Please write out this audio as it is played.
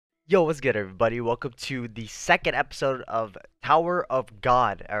Yo, what's good, everybody? Welcome to the second episode of Tower of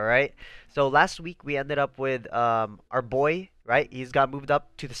God. All right. So last week we ended up with our boy, right? He's got moved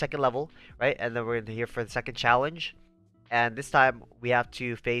up to the second level, right? And then we're here for the second challenge. And this time we have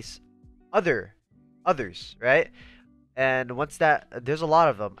to face others, right? And once that, there's a lot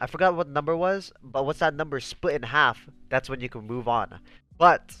of them. I forgot what number was, but once that number is split in half, that's when you can move on.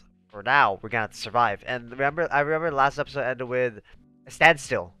 But for now, we're gonna have to survive. And I remember last episode ended with a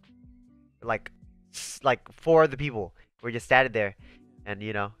standstill, like four of the people were just standing there, and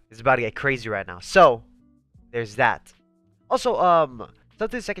it's about to get crazy right now. So there's that. Also, sub to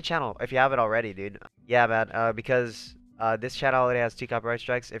the second channel if you haven't already, dude. Yeah, man. Because this channel already has 2 copyright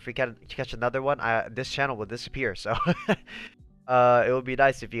strikes. If we can catch another one, this channel will disappear. So it would be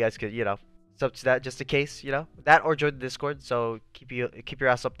nice if you guys could, sub to that just in case, that, or join the Discord. So keep your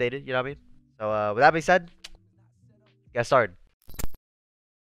ass updated. You know what I mean? So with that being said, get started.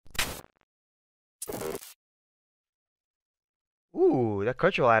 Ooh, that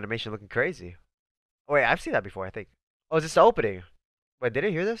Crunchyroll animation looking crazy. Oh, wait, I've seen that before, I think. Oh, is this the opening? Wait, did I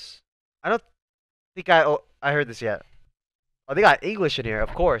hear this? I don't think I heard this yet. Oh, they got English in here,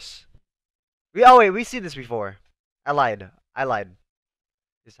 of course. Oh wait, we've seen this before. I lied. I lied.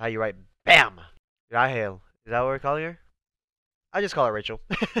 This is how you write BAM! Did I hail? Is that what we're calling her? I just call her Rachel.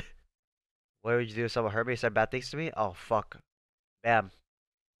 What would you do if someone hurt me, said bad things to me? Oh, fuck. Bam.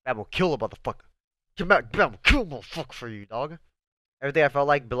 Bam will kill a motherfucker. Come back, Bam will kill a motherfucker for you, dog. Everything I felt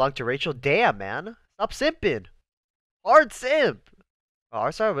like belonged to Rachel. Damn, man. Stop simping. Hard simp. Oh,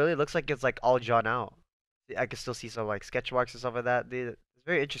 our style really looks like it's like all drawn out. I can still see some like sketch marks and stuff like that. Dude, it's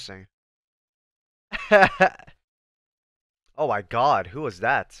very interesting. Oh my god, who was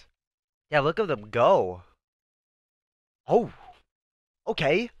that? Yeah, look at them go. Oh,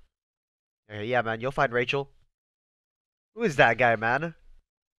 okay. Yeah, man, you'll find Rachel. Who is that guy, man?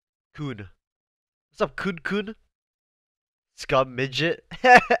 Kun. What's up, Kun? Scum midget.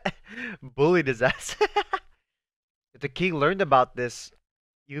 Bullied his ass. If the king learned about this,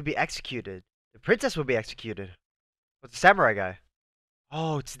 he would be executed. The princess would be executed. What's the samurai guy?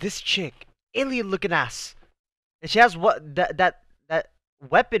 Oh, it's this chick. Alien looking ass. And she has what that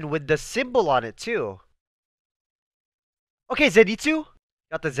weapon with the symbol on it too. Okay, Zenitsu?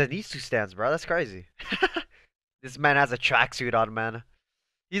 Got the Zenitsu stance, bro. That's crazy. This man has a tracksuit on, man.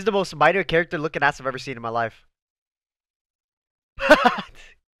 He's the most minor character looking ass I've ever seen in my life.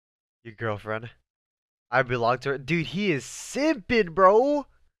 Your girlfriend. I belong to her. Dude, he is simping, bro.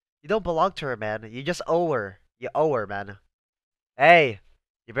 You don't belong to her, man. You just owe her. You owe her, man. Hey,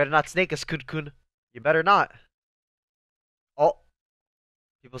 you better not snake us, Kun. You better not. Oh,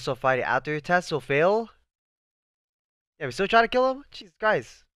 people still fighting after your test will fail? Yeah, we still trying to kill him? Jesus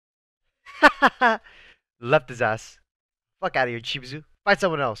Christ. Left his ass. Fuck out of here, Chibizu. Find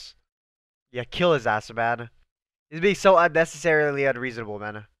someone else. Yeah, kill his ass, man. He's being so unnecessarily unreasonable,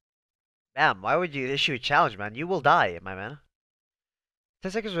 man. Damn, why would you issue a challenge, man? You will die, my man.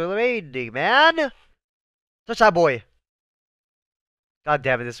 10 seconds remaining, man! Touch that boy! God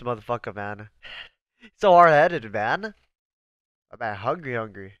damn it, this motherfucker, man. So hard-headed, man. My man,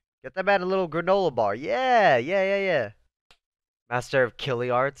 hungry. Get that man a little granola bar. Yeah. Master of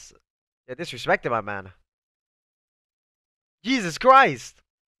killing arts. Yeah, disrespected my man. Jesus Christ!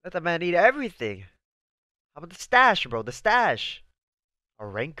 Let that man eat everything. How about the stash, bro? The stash. A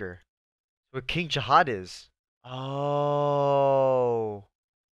rancor. Where King Jihad is. Oh.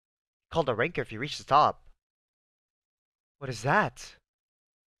 Called a rancor if you reach the top. What is that?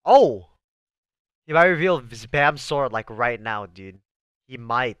 Oh! He might reveal his Bam sword like right now, dude. He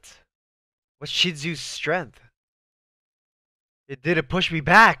might. What's Shizu's strength? It didn't push me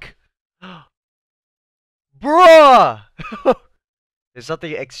back! Bruh! There's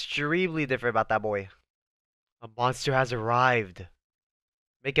something extremely different about that boy. A monster has arrived.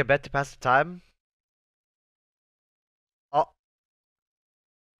 Make a bet to pass the time? Oh.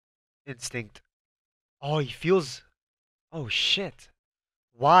 Instinct. Oh, he feels... Oh, shit.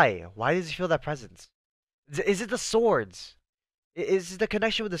 Why? Why does he feel that presence? Is it the swords? Is it the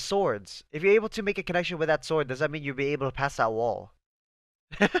connection with the swords? If you're able to make a connection with that sword, does that mean you'll be able to pass that wall?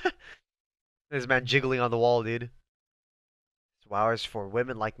 This man jiggling on the wall, dude. Flowers for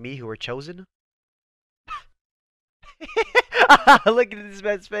women like me who were chosen? Look at this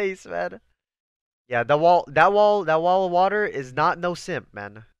man's face, man. Yeah, that wall of water is not no simp,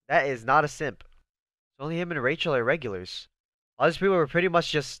 man. That is not a simp. Only him and Rachel are regulars. All these people were pretty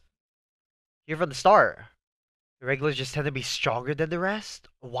much just here from the start. The regulars just tend to be stronger than the rest?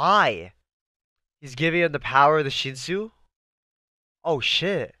 Why? He's giving him the power of the Shinsu? Oh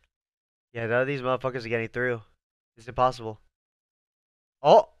shit. Yeah, none of these motherfuckers are getting through. It's impossible.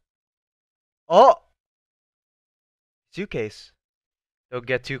 Oh! Oh, suitcase. Don't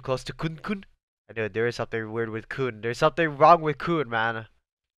get too close to Kun Kun. I know there is something weird with Kun. There's something wrong with Kun, man.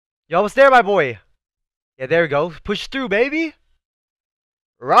 You almost there, my boy. Yeah, there we go. Push through, baby.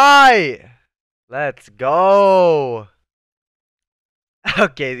 Right. Let's go.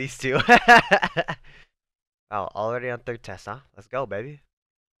 Okay, these two. Oh, already on third test, huh? Let's go, baby.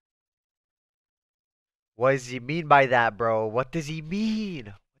 What does he mean by that, bro? What does he mean?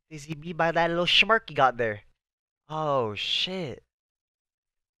 What does he mean by that little schmirk he got there? Oh, shit.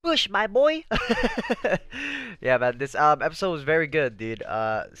 Push, my boy. Yeah, man. This episode was very good, dude.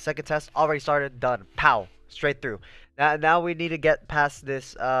 Second test already started, done. Pow, straight through. Now we need to get past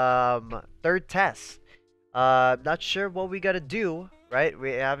this third test. Not sure what we gotta do, right?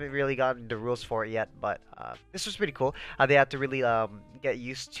 We haven't really gotten the rules for it yet, but this was pretty cool. They had to really get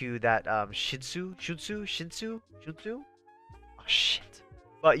used to that Shinsu. Oh shit.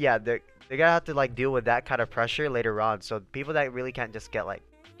 But yeah, they're gonna have to like deal with that kind of pressure later on. So people that really can't just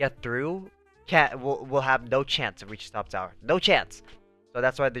get through can't will have no chance to reach top tower. No chance. So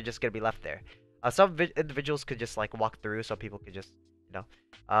that's why they're just gonna be left there. Some individuals could just like walk through, so people could just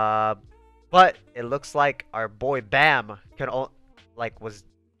but it looks like our boy Bam was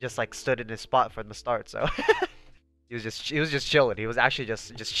just like stood in his spot from the start. So he was just chilling. He was actually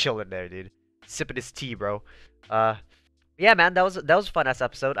just chilling there, dude, sipping his tea, bro. Yeah, man, that was a fun ass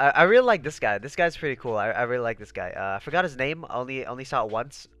episode. I really like this guy. This guy's pretty cool. I really like this guy. I forgot his name. Only saw it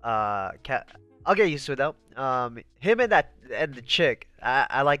once. I'll get used to it though. Him and the chick.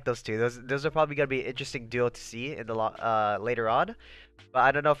 I like those two. Those are probably gonna be an interesting duo to see in the later on. But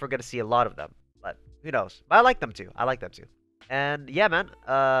I don't know if we're gonna see a lot of them. But who knows? But I like them too. I like them too. And yeah, man.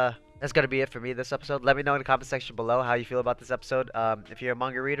 That's gonna be it for me this episode. Let me know in the comment section below how you feel about this episode. If you're a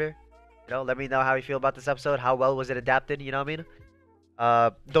manga reader, let me know how you feel about this episode. How well was it adapted? You know what I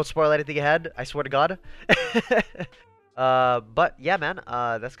mean? Don't spoil anything ahead. I swear to God. But yeah, man.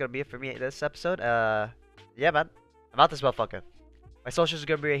 That's gonna be it for me this episode. Yeah, man. I'm out this motherfucker. My socials are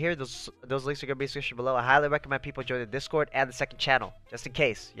gonna be right here. Those links are gonna be in the description below. I highly recommend people join the Discord and the second channel, just in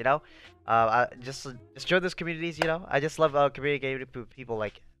case. Just join those communities. I just love communicating with people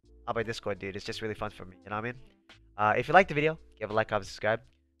like on my Discord, dude. It's just really fun for me. You know what I mean? If you liked the video, give a like, comment, subscribe.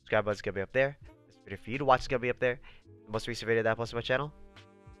 Subscribe button's gonna be up there. This video for you to watch is gonna be up there. The most recent video that I posted on my channel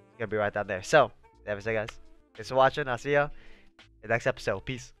is gonna be right down there. So, that being said, guys, thanks for watching. I'll see you in the next episode.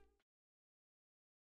 Peace.